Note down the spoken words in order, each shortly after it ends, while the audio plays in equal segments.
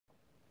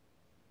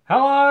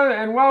Hello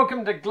and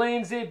welcome to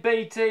glennzb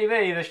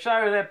TV, the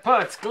show that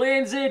puts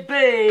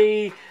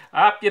glennzb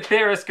up your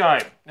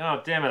Periscope.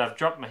 Oh damn it, I've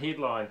dropped my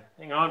headline.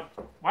 Hang on,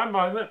 one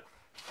moment.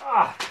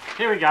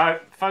 Here we go,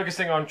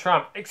 focusing on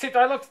Trump. Except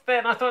I looked at that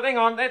and I thought, hang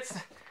on, that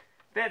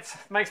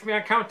makes me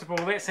uncomfortable.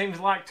 That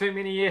seems like too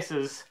many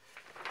yeses.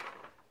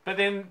 But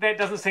then that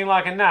doesn't seem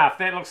like enough.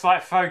 That looks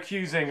like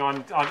focusing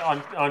on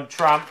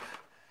Trump.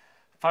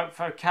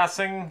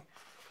 Focusing.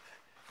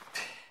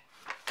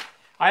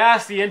 I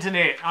asked the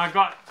internet. I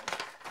got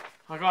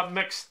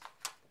mixed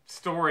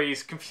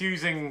stories,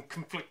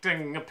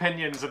 conflicting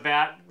opinions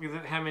about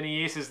how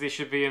many yeses there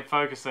should be in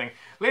focusing.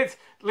 Let's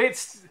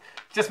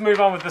just move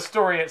on with the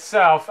story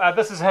itself.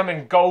 This is him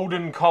in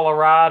Golden,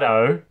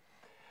 Colorado.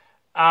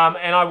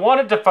 And I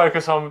wanted to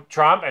focus on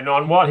Trump and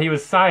on what he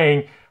was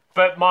saying,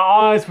 but my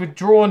eyes were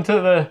drawn to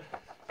the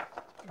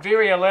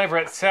very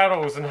elaborate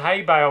saddles and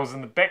hay bales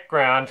in the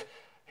background.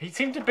 He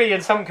seemed to be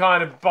in some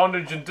kind of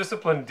bondage and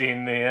discipline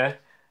den there.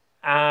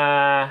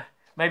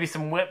 Maybe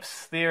some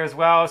whips there as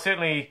well,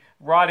 certainly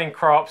riding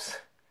crops.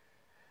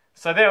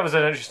 So that was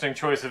an interesting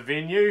choice of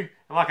venue.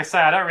 And like I say,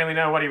 I don't really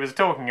know what he was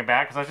talking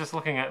about because I was just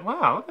looking at,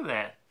 wow, look at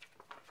that.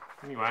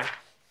 Anyway,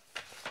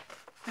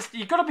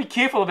 you've got to be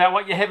careful about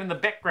what you have in the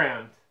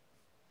background.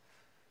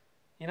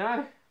 You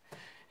know?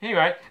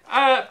 Anyway,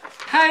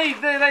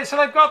 hey, so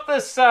they've got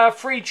this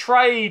free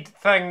trade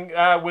thing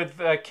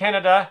with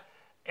Canada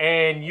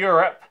and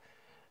Europe.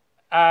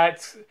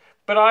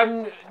 But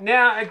I'm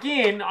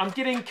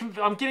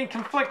getting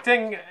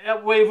conflicting.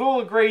 We've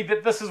all agreed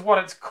that this is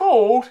what it's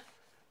called,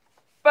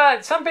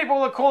 but some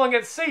people are calling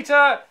it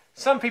CETA,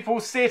 some people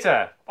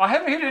CETA. I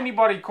haven't heard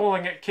anybody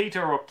calling it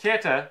KETA or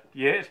KETA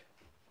yet,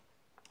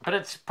 but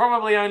it's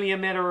probably only a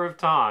matter of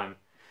time.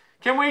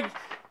 Can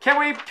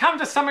we come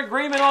to some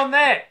agreement on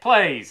that,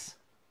 please?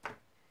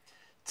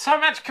 So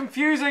much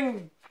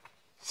confusing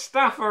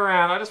stuff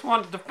around. I just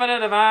want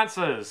definitive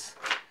answers.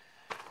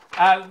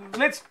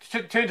 Let's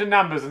turn to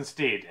numbers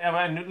instead,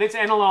 and let's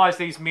analyse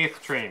these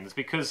meth trends,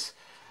 because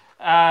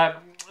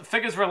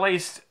figures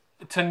released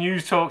to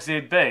News Talk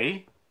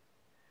ZB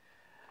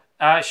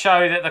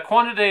show that the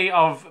quantity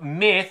of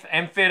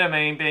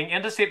methamphetamine being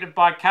intercepted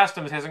by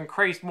customs has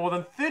increased more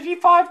than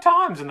 35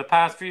 times in the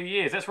past few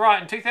years. That's right,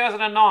 in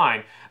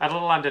 2009, a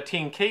little under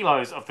 10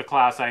 kilos of the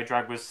Class A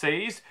drug was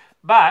seized,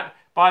 but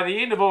by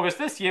the end of August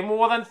this year,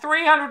 more than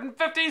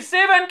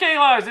 357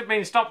 kilos had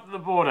been stopped at the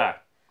border.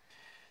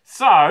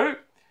 So,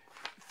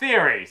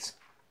 theories.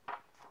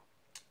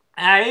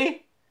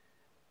 A,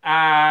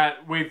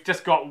 we've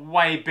just got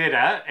way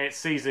better at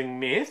seizing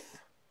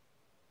meth.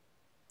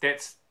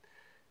 That's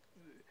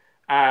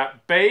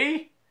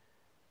B,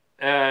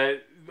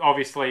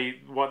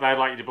 obviously what they'd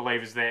like you to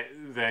believe is that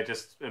they're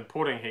just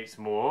importing heaps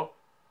more.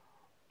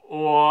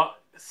 Or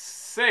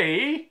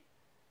C,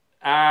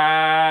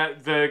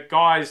 the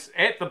guys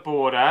at the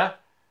border,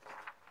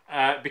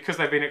 because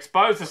they've been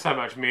exposed to so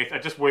much meth, are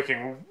just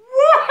working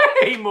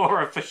way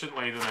more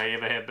efficiently than they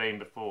ever have been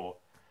before.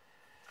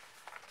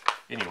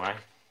 Anyway,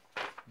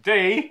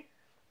 D,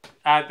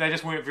 they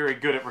just weren't very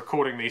good at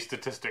recording these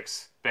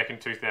statistics back in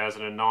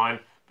 2009,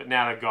 but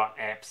now they've got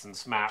apps and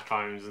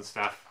smartphones and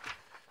stuff.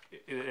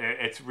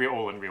 It's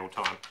all in real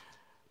time.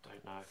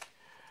 Don't know.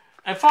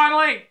 And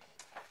finally,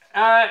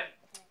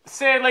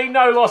 sadly,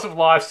 no loss of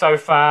life so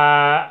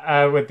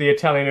far with the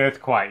Italian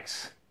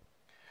earthquakes.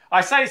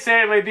 I say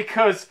sadly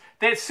because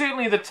that's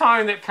certainly the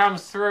tone that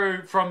comes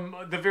through from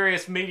the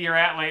various media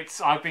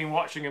outlets I've been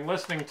watching and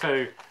listening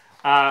to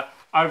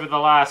over the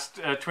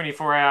last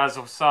 24 hours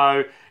or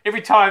so.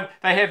 Every time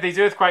they have these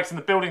earthquakes and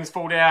the buildings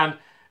fall down,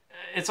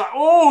 it's like,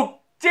 oh,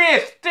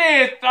 death,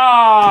 death,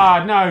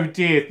 no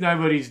death,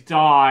 nobody's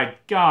died.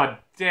 God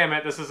damn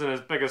it, this isn't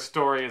as big a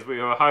story as we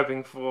were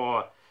hoping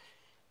for.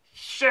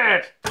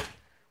 Shit!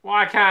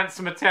 Why can't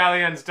some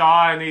Italians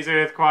die in these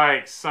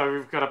earthquakes? So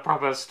we've got a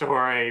proper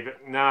story,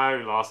 but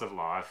no loss of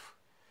life.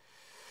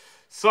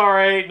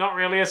 Sorry, not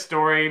really a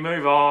story.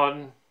 Move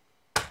on.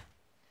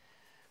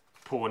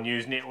 Poor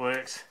news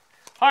networks.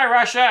 Hi,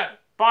 Russia.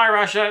 Bye,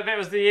 Russia. That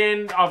was the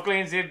end of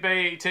glennzb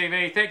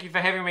TV. Thank you for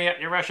having me at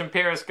your Russian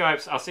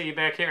Periscopes. I'll see you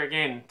back here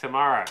again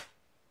tomorrow.